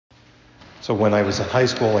So when I was in high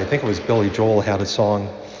school, I think it was Billy Joel had a song,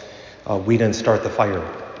 We Didn't Start the Fire.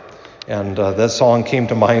 And that song came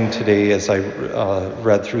to mind today as I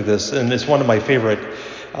read through this. And it's one of my favorite,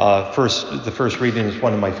 the first reading is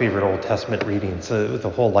one of my favorite Old Testament readings.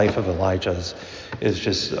 The whole life of Elijah is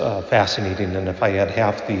just fascinating. And if I had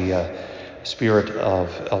half the spirit of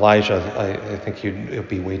Elijah, I think it would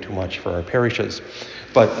be way too much for our parishes.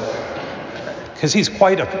 But because he's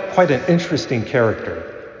quite an interesting character.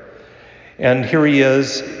 And here he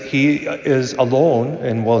is alone,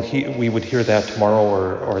 and we would hear that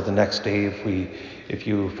tomorrow or the next day if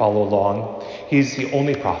you follow along. He's the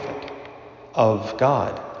only prophet of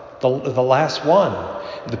God, the last one.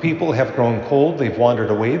 The people have grown cold, they've wandered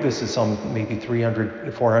away. This is some maybe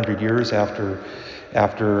 300, 400 years after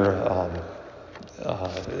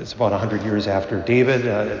it's about 100 years after David,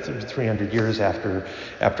 300 years after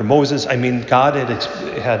Moses. I mean, God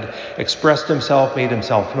had expressed himself, made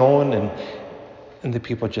himself known, and the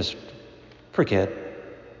people just forget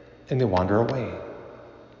and they wander away.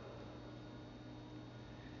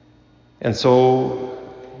 And so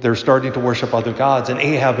they're starting to worship other gods. And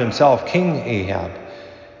Ahab himself, King Ahab,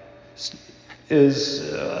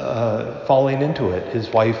 is falling into it. His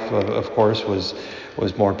wife, of course, was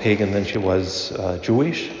more pagan than she was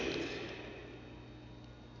Jewish.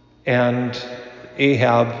 And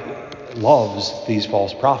Ahab loves these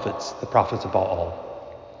false prophets, the prophets of Baal.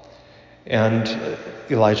 And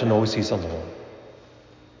Elijah knows he's alone.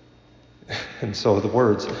 And so the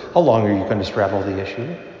words, how long are you going to straddle the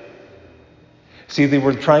issue? See, they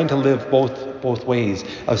were trying to live both ways,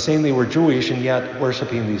 of saying they were Jewish and yet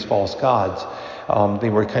worshiping these false gods. They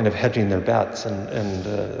were kind of hedging their bets, and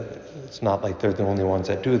it's not like they're the only ones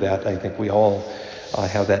that do that. I think we all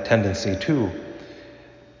have that tendency too.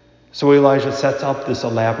 So Elijah sets up this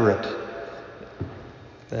elaborate,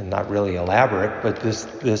 and not really elaborate, but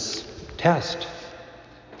this test.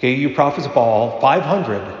 Okay, you prophets of Baal,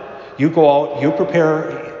 500. You go out, you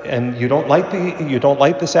prepare, and you don't light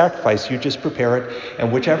the sacrifice. You just prepare it,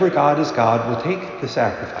 and whichever God is God will take the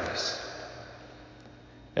sacrifice.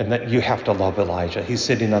 And then you have to love Elijah. He's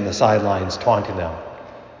sitting on the sidelines taunting them.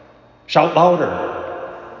 Shout louder.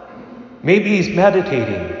 Maybe he's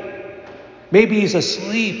meditating. Maybe he's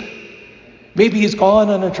asleep. Maybe he's gone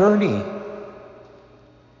on a journey.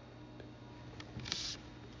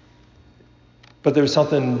 But there's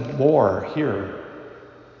something more here.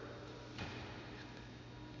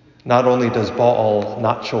 Not only does Baal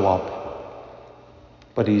not show up,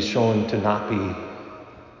 but he's shown to not be,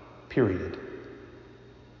 period.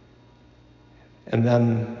 And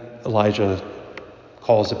then Elijah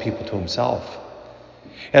calls the people to himself.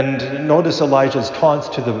 And notice Elijah's taunts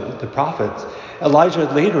to the prophets. Elijah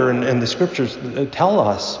later in the scriptures tell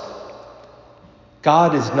us,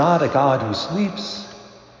 God is not a God who sleeps.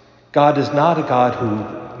 God is not a God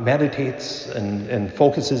who meditates and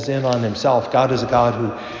focuses in on himself. God is a God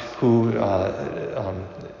who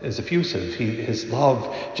is effusive. His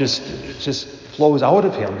love just flows out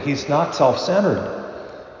of him. He's not self-centered.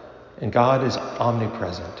 And God is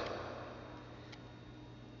omnipresent.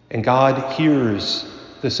 And God hears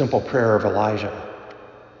the simple prayer of Elijah.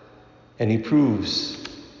 And he proves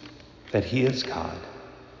that he is God.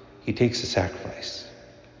 He takes the sacrifice.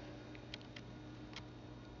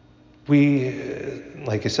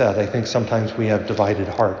 Like I said, I think sometimes we have divided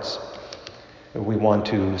hearts. We want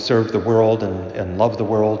to serve the world and love the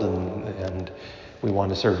world, and we want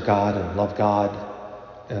to serve God and love God.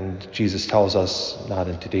 And Jesus tells us, not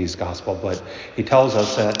in today's gospel, but he tells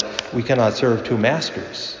us that we cannot serve two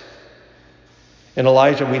masters. In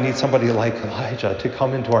Elijah, we need somebody like Elijah to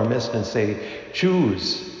come into our midst and say,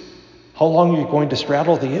 choose. How long are you going to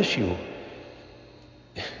straddle the issue?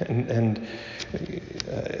 And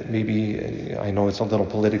maybe, I know it's a little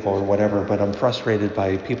political or whatever, but I'm frustrated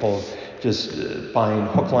by people just buying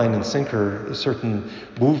hook, line, and sinker certain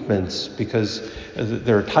movements because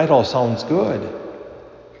their title sounds good.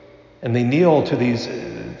 And they kneel to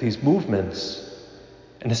these movements,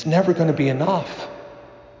 and it's never going to be enough.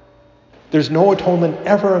 There's no atonement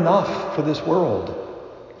ever enough for this world.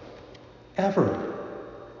 Ever.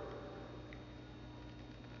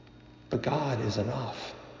 But God is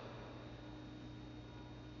enough.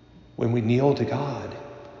 When we kneel to God,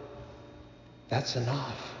 that's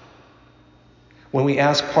enough. When we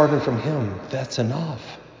ask pardon from him, that's enough.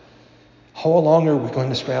 How long are we going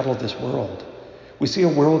to straddle this world? We see a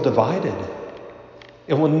world divided.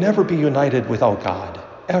 It will never be united without God,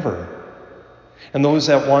 ever. And those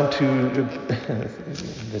that want to,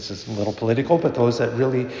 this is a little political, but those that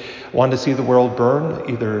really want to see the world burn,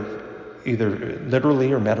 either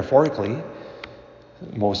literally or metaphorically,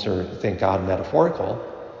 most are, thank God, metaphorical,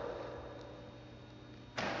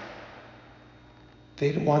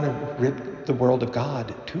 They want to rid the world of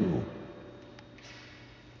God too.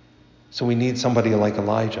 So we need somebody like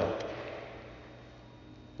Elijah.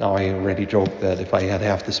 Now, I already joked that if I had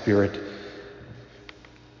half the Spirit,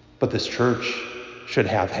 but this church should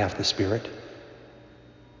have half the Spirit.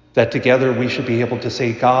 That together we should be able to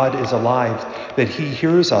say God is alive, that he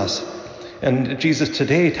hears us. And Jesus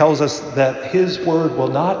today tells us that his word will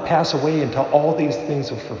not pass away until all these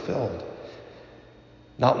things are fulfilled.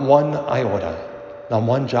 Not one iota, not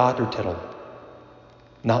one jot or tittle,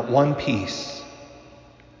 not one piece.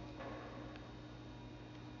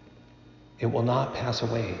 It will not pass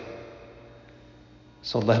away.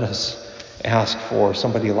 So let us ask for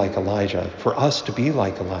somebody like Elijah, for us to be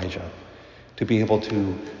like Elijah, to be able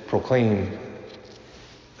to proclaim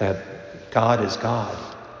that God is God